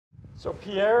So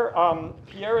Pierre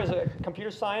is a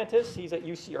computer scientist. He's at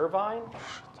UC Irvine.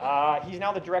 He's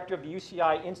now the director of the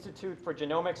UCI Institute for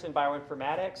Genomics and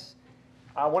Bioinformatics.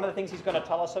 One of the things he's going to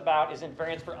tell us about is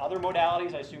invariance for other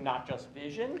modalities, I assume not just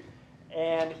vision.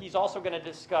 And he's also going to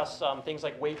discuss things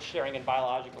like weight sharing in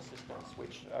biological systems,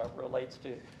 which relates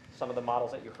to some of the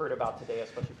models that you heard about today,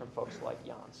 especially from folks like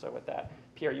Jan. So with that,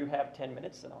 Pierre, you have 10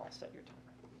 minutes, and I'll set your time.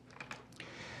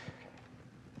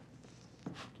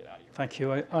 Thank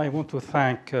you. I want to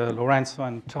thank Lorenzo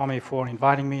and Tommy for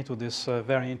inviting me to this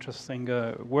very interesting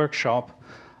workshop.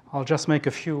 I'll just make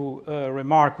a few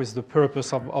remarks with the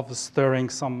purpose of stirring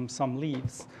some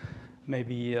leaves,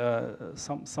 maybe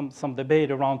some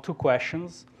debate around two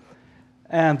questions.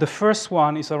 And the first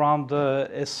one is around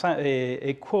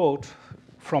a quote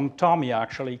from Tommy,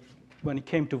 actually, when he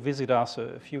came to visit us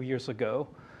a few years ago.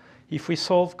 If we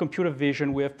solve computer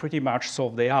vision, we have pretty much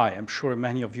solved AI. I'm sure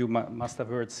many of you must have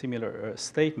heard similar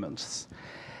statements.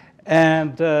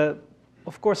 And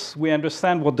of course, we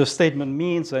understand what the statement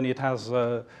means, and it has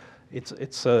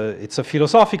it's a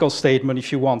philosophical statement,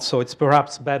 if you want. So it's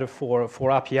perhaps better for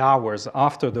happy hours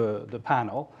after the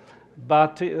panel.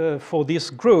 But for this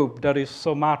group that is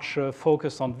so much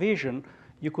focused on vision,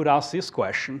 you could ask this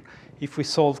question: if we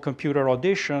solve computer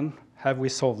audition, have we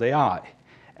solved AI?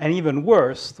 And even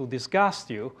worse, to disgust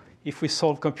you, if we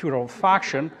solve computer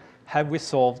olfaction, have we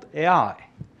solved AI?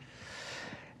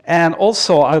 And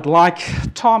also, I'd like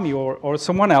Tommy or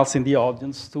someone else in the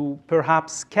audience to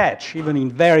perhaps sketch, even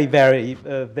in very, very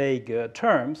vague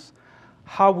terms,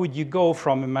 how would you go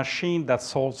from a machine that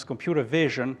solves computer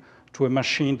vision to a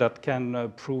machine that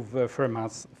can prove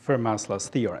Fermat's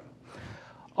last theorem?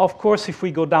 Of course, if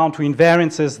we go down to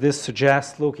invariances, this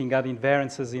suggests looking at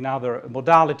invariances in other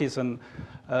modalities, and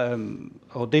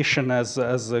audition as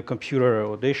a computer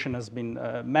audition has been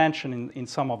mentioned in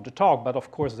some of the talk, but of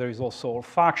course there is also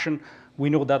olfaction. We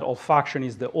know that olfaction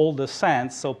is the oldest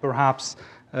sense, so perhaps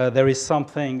there is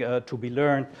something to be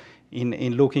learned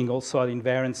in looking also at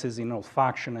invariances in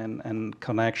olfaction and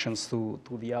connections to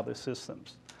the other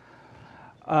systems.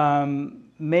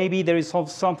 Maybe there is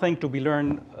something to be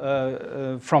learned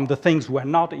from the things we're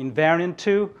not invariant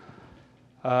to.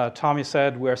 Tommy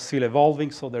said we're still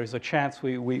evolving, so there is a chance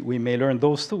we may learn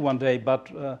those too one day. But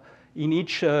in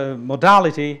each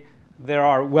modality, there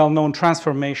are well-known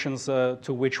transformations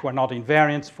to which we're not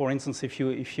invariant. For instance, if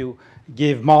you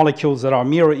give molecules that are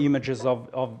mirror images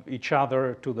of each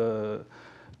other to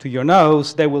your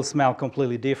nose, they will smell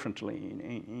completely differently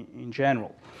in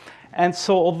general. And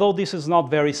so although this is not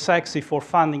very sexy for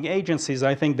funding agencies,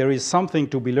 I think there is something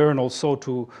to be learned also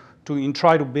to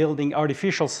try to building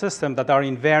artificial systems that are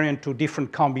invariant to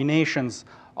different combinations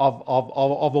of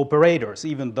operators,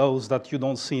 even those that you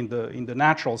don't see in the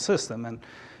natural system, and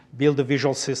build a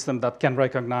visual system that can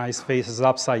recognize faces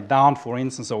upside down, for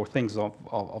instance, or things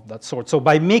of that sort. So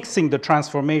by mixing the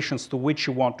transformations to which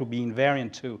you want to be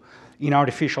invariant to in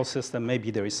artificial system,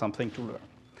 maybe there is something to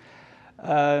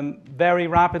learn. Very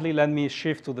rapidly, let me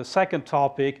shift to the second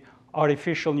topic,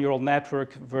 artificial neural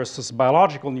network versus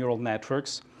biological neural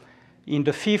networks. In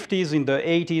the 50s, in the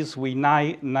 80s, we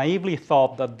naively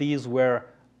thought that these were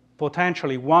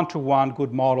potentially one-to-one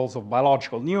good models of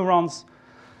biological neurons.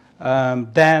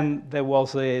 Then there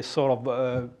was a sort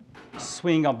of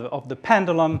swing of the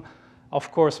pendulum.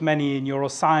 Of course, many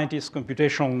neuroscientists,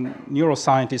 computational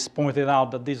neuroscientists, pointed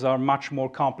out that these are much more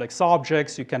complex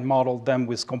objects. You can model them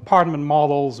with compartment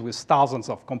models, with thousands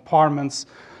of compartments,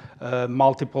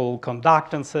 multiple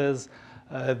conductances,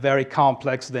 very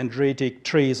complex dendritic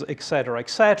trees, et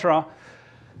cetera,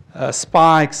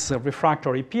 spikes,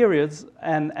 refractory periods.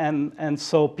 And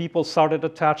so people started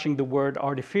attaching the word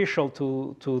artificial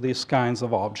to these kinds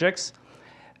of objects.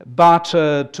 But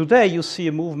today you see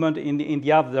a movement in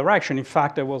the other direction. In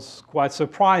fact, I was quite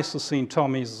surprised to see in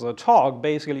Tommy's talk,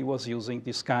 basically he was using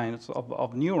these kinds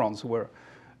of neurons who were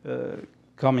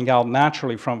coming out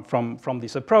naturally from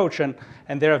this approach. And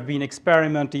there have been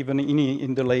experiments even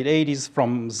in the late 80s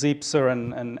from Zipser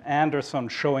and Anderson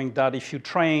showing that if you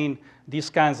train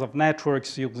these kinds of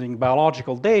networks using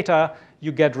biological data,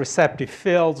 you get receptive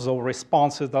fields or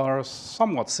responses that are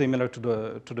somewhat similar to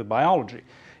the biology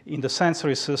in the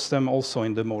sensory system, also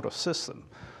in the motor system.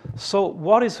 So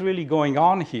what is really going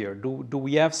on here? Do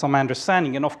we have some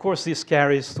understanding? And of course, this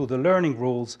carries to the learning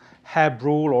rules, Hebb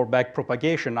rule or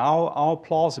backpropagation, how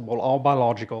plausible, how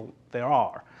biological they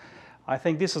are. I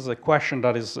think this is a question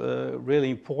that is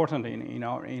really important in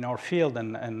our field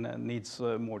and needs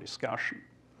more discussion.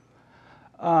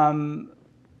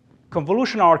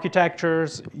 Convolutional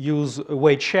architectures use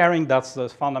weight sharing. That's the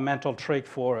fundamental trick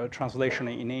for translation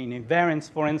in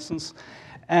invariance, for instance.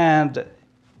 And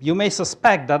you may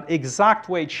suspect that exact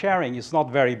weight sharing is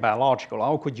not very biological.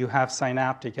 How could you have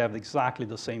synaptic have exactly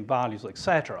the same values,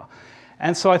 etc.?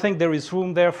 And so I think there is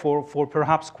room there for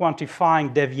perhaps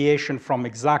quantifying deviation from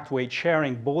exact weight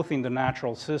sharing, both in the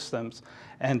natural systems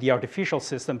and the artificial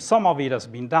systems. Some of it has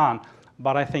been done,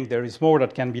 but I think there is more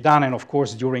that can be done. And of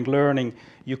course, during learning,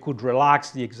 you could relax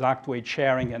the exact weight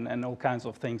sharing and all kinds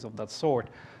of things of that sort.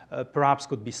 Perhaps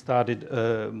could be studied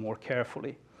more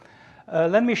carefully.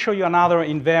 Let me show you another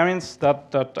invariance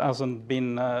that hasn't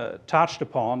been touched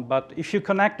upon. But if you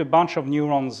connect a bunch of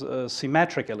neurons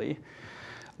symmetrically,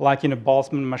 like in a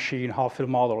Boltzmann machine, Hopfield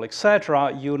model,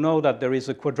 etc., you know that there is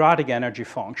a quadratic energy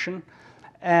function.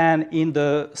 And in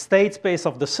the state space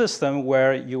of the system,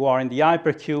 where you are in the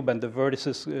hypercube and the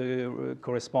vertices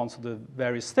correspond to the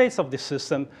various states of the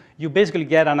system, you basically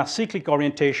get an acyclic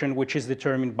orientation, which is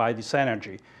determined by this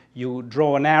energy. You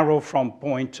draw an arrow from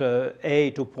point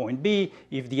A to point B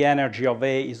if the energy of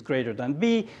A is greater than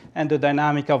B, and the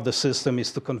dynamic of the system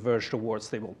is to converge towards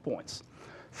stable points.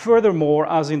 Furthermore,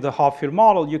 as in the Hopfield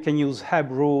model, you can use Hebb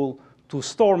rule to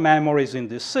store memories in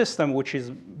this system, which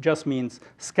just means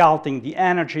sculpting the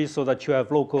energy so that you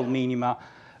have local minima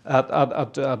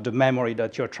at the memory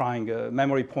that you're trying,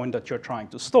 memory point that you're trying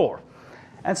to store.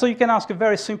 And so you can ask a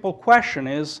very simple question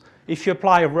is, if you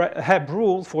apply a Hebb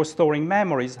rule for storing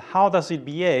memories, how does it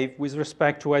behave with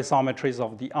respect to isometries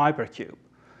of the hypercube?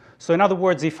 So in other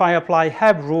words, if I apply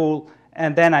Hebb rule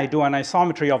and then I do an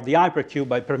isometry of the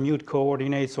hypercube, I permute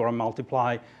coordinates or I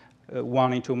multiply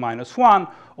 1 into minus 1,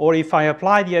 or if I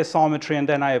apply the isometry and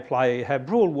then I apply a Hebb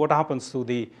rule, what happens to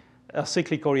the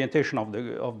cyclic orientation of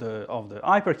the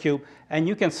hypercube? And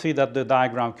you can see that the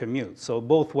diagram commutes. So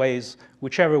both ways,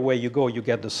 whichever way you go, you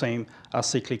get the same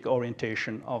cyclic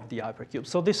orientation of the hypercube.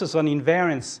 So this is an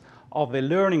invariance of a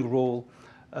learning rule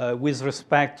with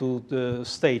respect to the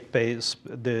state space,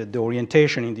 the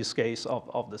orientation in this case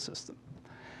of the system.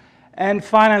 And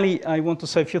finally, I want to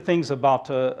say a few things about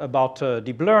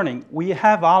deep learning. We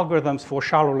have algorithms for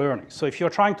shallow learning. So if you're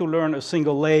trying to learn a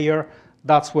single layer,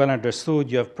 that's well understood.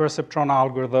 You have perceptron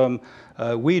algorithm,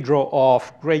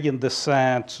 we-draw-off, gradient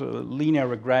descent, linear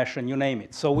regression, you name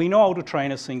it. So we know how to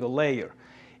train a single layer.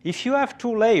 If you have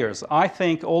two layers, I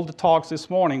think all the talks this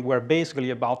morning were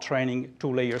basically about training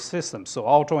two-layer systems. So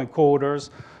autoencoders,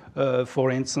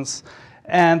 for instance.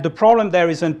 And the problem there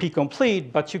is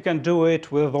NP-complete, but you can do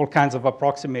it with all kinds of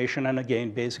approximation and,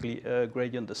 again, basically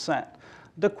gradient descent.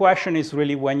 The question is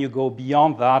really when you go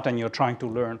beyond that and you're trying to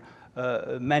learn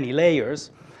many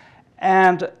layers.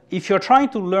 And if you're trying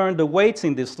to learn the weights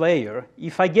in this layer,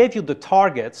 if I gave you the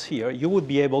targets here, you would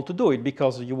be able to do it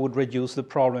because you would reduce the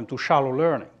problem to shallow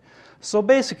learning. So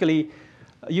basically,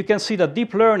 you can see that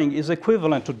deep learning is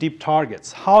equivalent to deep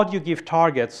targets. How do you give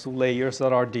targets to layers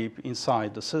that are deep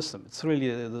inside the system? It's really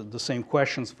the same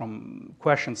questions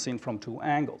seen from two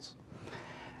angles.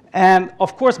 And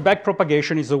of course,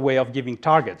 backpropagation is a way of giving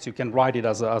targets. You can write it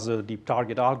as a deep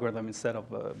target algorithm instead of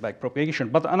backpropagation.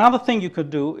 But another thing you could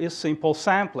do is simple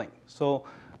sampling. So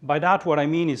by that, what I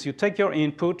mean is you take your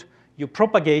input, you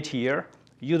propagate here,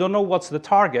 you don't know what's the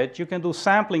target, you can do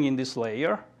sampling in this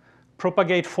layer,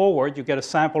 propagate forward, you get a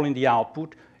sample in the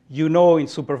output, you know in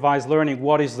supervised learning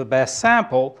what is the best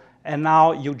sample, and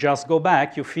now you just go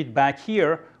back, you feed back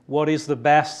here, what is the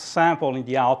best sample in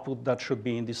the output that should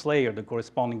be in this layer, the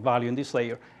corresponding value in this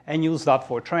layer, and use that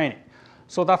for training.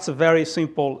 So that's a very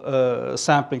simple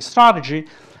sampling strategy.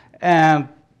 And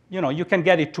you can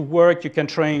get it to work. You can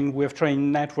train, we've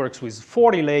trained networks with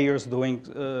 40 layers doing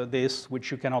this,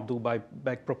 which you cannot do by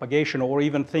backpropagation, or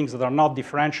even things that are not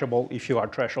differentiable if you are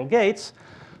threshold gates.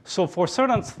 So for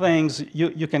certain things,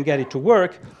 you can get it to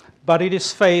work, but it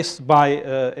is faced by,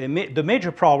 the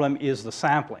major problem is the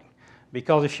sampling.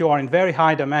 Because if you are in very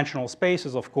high dimensional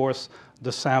spaces, of course,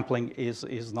 the sampling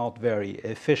is not very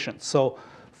efficient. So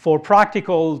for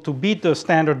practical, to beat the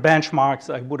standard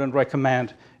benchmarks, I wouldn't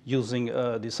recommend using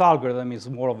this algorithm. It's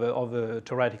more of a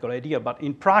theoretical idea. But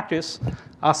in practice,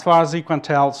 as far as you can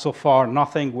tell, so far,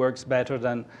 nothing works better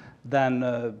than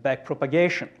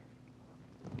backpropagation.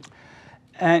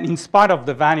 And in spite of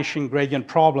the vanishing gradient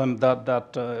problem that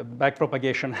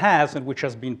backpropagation has, and which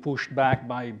has been pushed back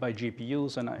by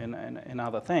GPUs and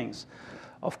other things.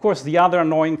 Of course, the other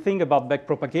annoying thing about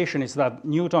backpropagation is that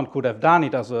Newton could have done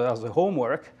it as a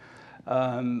homework.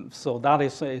 So that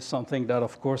is something that,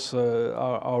 of course,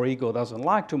 our ego doesn't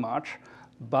like too much.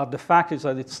 But the fact is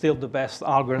that it's still the best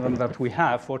algorithm that we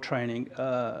have for training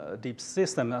deep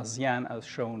system, as Jan has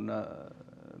shown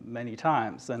many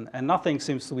times, and nothing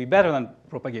seems to be better than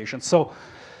propagation. So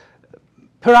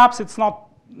perhaps it's not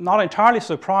not entirely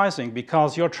surprising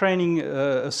because you're training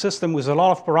a system with a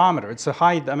lot of parameters. It's a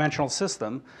high-dimensional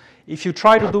system. If you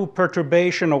try to do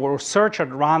perturbation or search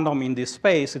at random in this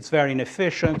space, it's very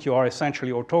inefficient. You are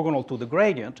essentially orthogonal to the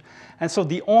gradient. And so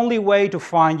the only way to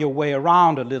find your way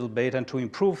around a little bit and to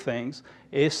improve things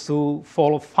is to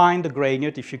find the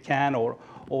gradient if you can, or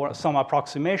some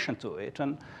approximation to it.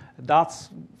 And that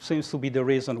seems to be the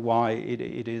reason why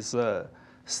it is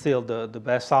still the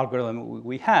best algorithm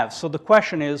we have. So the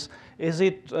question is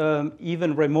it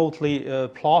even remotely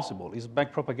plausible? Is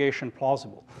backpropagation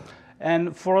plausible?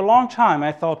 And for a long time,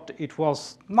 I thought it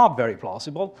was not very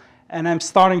plausible. And I'm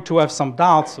starting to have some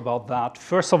doubts about that.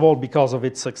 First of all, because of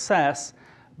its success,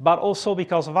 but also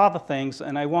because of other things.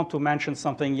 And I want to mention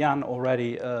something Jan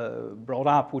already brought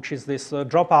up, which is this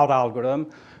dropout algorithm,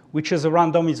 which is a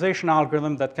randomization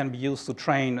algorithm that can be used to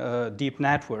train deep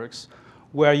networks,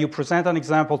 where you present an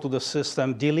example to the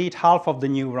system, delete half of the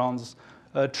neurons,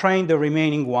 train the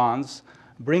remaining ones,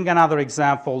 bring another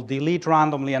example, delete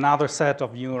randomly another set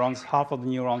of neurons, half of the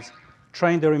neurons,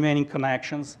 train the remaining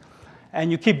connections. And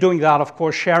you keep doing that, of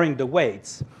course, sharing the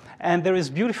weights. And there is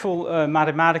beautiful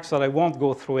mathematics that I won't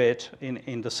go through it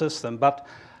in the system. But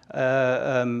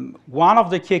one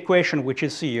of the key equations, which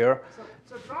is here.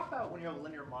 So dropout when you have a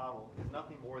linear model is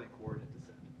nothing more than coordinate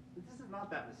descent. This is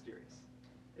not that mysterious.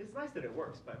 It's nice that it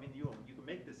works, but I mean, you can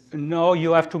make this. No,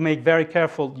 you have to make very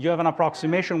careful. You have an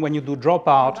approximation when you do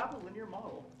dropout. You have a linear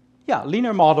model. Yeah,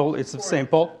 linear model is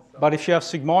simple. But if you have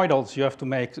sigmoidals, you have to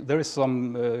make, there is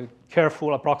some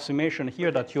careful approximation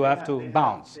here that you have to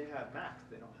bounce. They have max,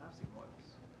 they don't have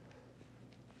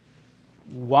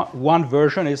sigmoidals. One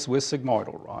version is with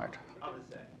sigmoidal, right? I'm just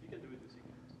saying, you can do it with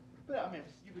sigmoidals. But I mean,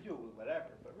 you could do it with whatever,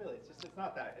 but really, it's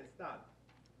not that, I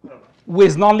don't know.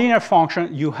 With nonlinear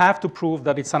function, you have to prove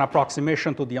that it's an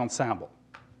approximation to the ensemble,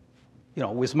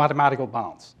 with mathematical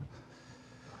bounds.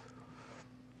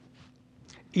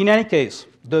 In any case,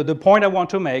 the point I want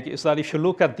to make is that if you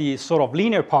look at the sort of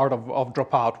linear part of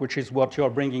dropout, which is what you're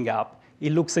bringing up,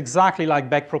 it looks exactly like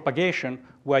backpropagation,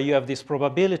 where you have these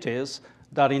probabilities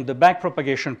that in the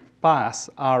backpropagation path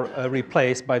are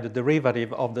replaced by the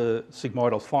derivative of the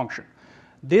sigmoidal function.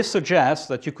 This suggests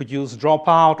that you could use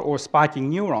dropout or spiking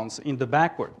neurons in the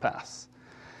backward path.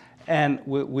 And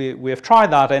we have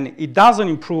tried that, and it doesn't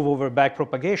improve over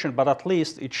backpropagation, but at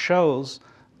least it shows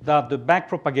that the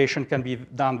backpropagation can be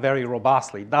done very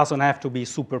robustly. It doesn't have to be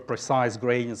super precise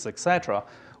gradients, etc.,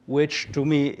 which to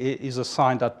me is a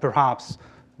sign that perhaps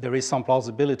there is some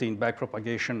plausibility in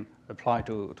backpropagation applied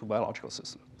to biological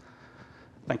systems.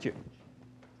 Thank you.